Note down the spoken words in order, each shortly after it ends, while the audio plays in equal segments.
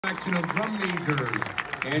selection of drum majors,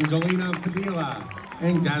 Angelina Padilla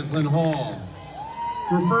and Jaslyn Hall.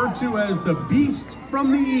 Referred to as the Beast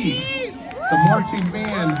from the East, the marching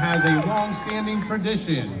band has a long-standing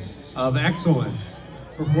tradition of excellence,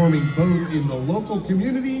 performing both in the local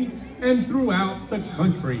community and throughout the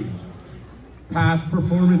country. Past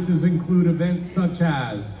performances include events such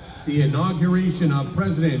as the inauguration of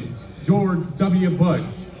President George W. Bush,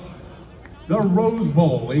 the Rose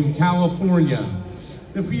Bowl in California,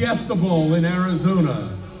 the Fiesta Bowl in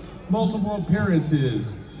Arizona, multiple appearances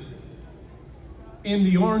in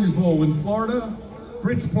the Orange Bowl in Florida,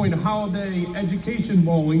 Bridgepoint Holiday Education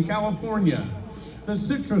Bowl in California, the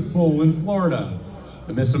Citrus Bowl in Florida,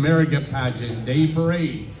 the Miss America Pageant Day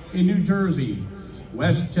Parade in New Jersey,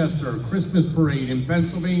 Westchester Christmas Parade in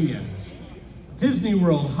Pennsylvania, Disney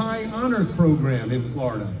World High Honors Program in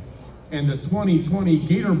Florida, and the 2020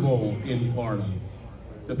 Gator Bowl in Florida.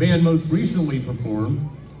 The band most recently performed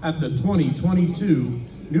at the 2022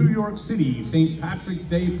 New York City St. Patrick's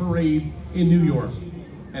Day Parade in New York,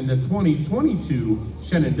 and the 2022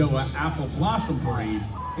 Shenandoah Apple Blossom Parade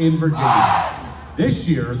in Virginia. This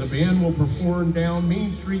year, the band will perform down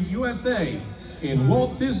Main Street, USA in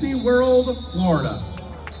Walt Disney World, Florida.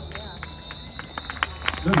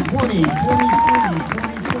 The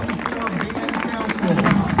 2023-2024 Band Council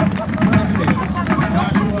President,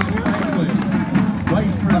 Joshua Franklin,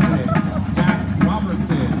 Vice President, Jack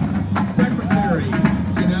Robertson, Secretary,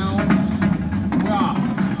 Janelle Roth,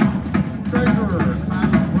 Treasurer,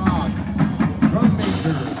 Tyler Robb, Drum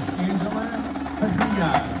Major, Angela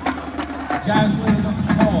Padilla, Jaslyn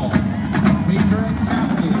Hall, Major and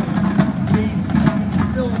Captain, J.C.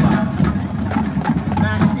 Silva,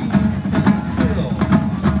 Maxine St. Phil,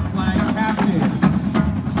 Flag Captain,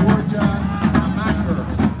 Georgia Amaker,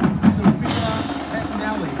 Sophia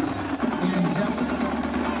Pettinelli, Angelica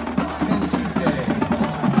Menchite,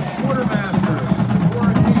 Quartermasters,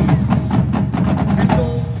 Laura Case,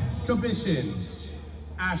 Kendall Kabishin,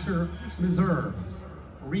 Asher Missouri,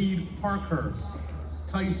 Reed Parkhurst,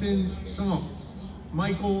 Tyson Schump,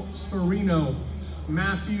 Michael Storino,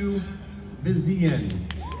 Matthew Vizian.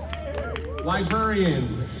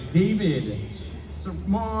 Librarians, David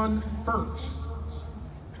Simon Furch,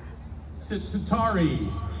 Sitari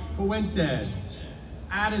Fuentes,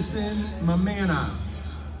 Addison Mamana,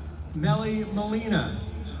 Melly Molina,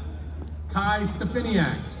 Ty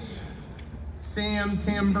Stefaniak, Sam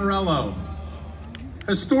Tamburello.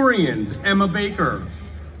 Historians, Emma Baker,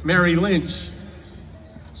 Mary Lynch,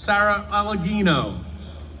 Sarah Alleghino.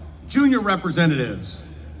 Junior representatives,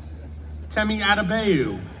 Temi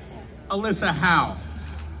Adebayo, Alyssa Howe,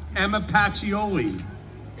 Emma Pacioli,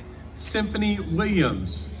 Symphony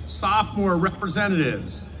Williams. Sophomore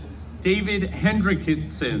representatives, David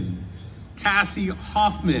Hendrickson, Cassie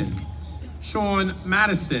Hoffman, Sean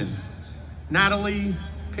Madison, Natalie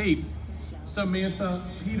Pape, Samantha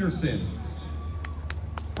Peterson.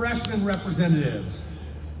 Freshman representatives,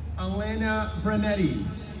 Elena Brunetti,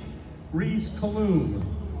 Reese Kaloum,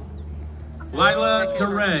 Lila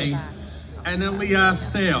DeRay, and Aaliyah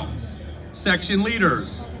Sales. Section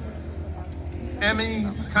leaders, Emmy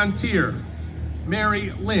Contier,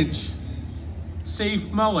 Mary Lynch,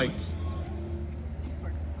 Saif Malik,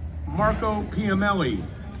 Marco Piamelli,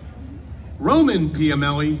 Roman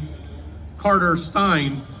Piamelli, Carter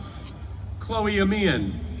Stein, Chloe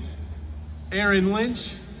Amian, Aaron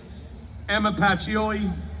Lynch, Emma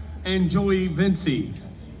Pacioli, and Joey Vinci.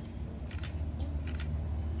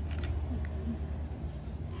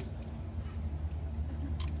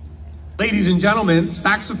 Ladies and gentlemen,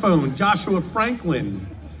 saxophone, Joshua Franklin,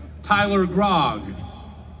 Tyler Grogg,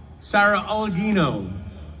 Sarah Alleghino,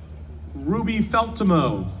 Ruby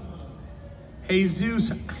Feltimo,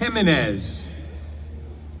 Jesus Jimenez,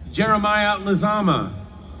 Jeremiah Lizama,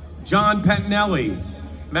 John Pettinelli,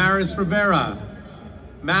 Maris Rivera,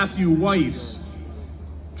 Matthew Weiss.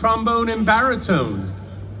 Trombone and baritone,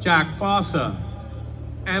 Jack Fossa,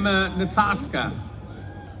 Emma Nataska.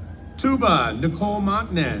 Tuba, Nicole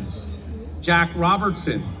Montanez, Jack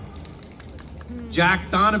Robertson, Jack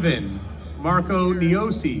Donovan, Marco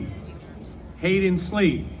Niosi, Hayden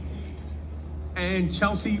Slate, and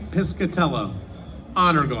Chelsea Piscatello,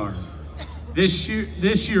 honor guard. This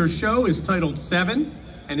year's show is titled 7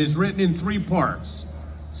 and is written in 3 parts.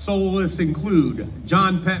 Soloists include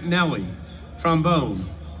John Pettinelli, trombone,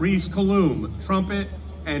 Reese Kaloum, trumpet,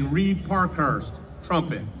 and Reed Parkhurst,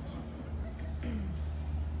 trumpet.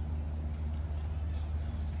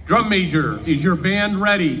 Drum major, is your band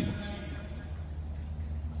ready?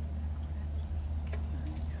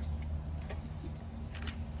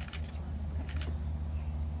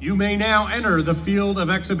 You may now enter the field of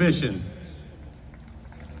exhibition.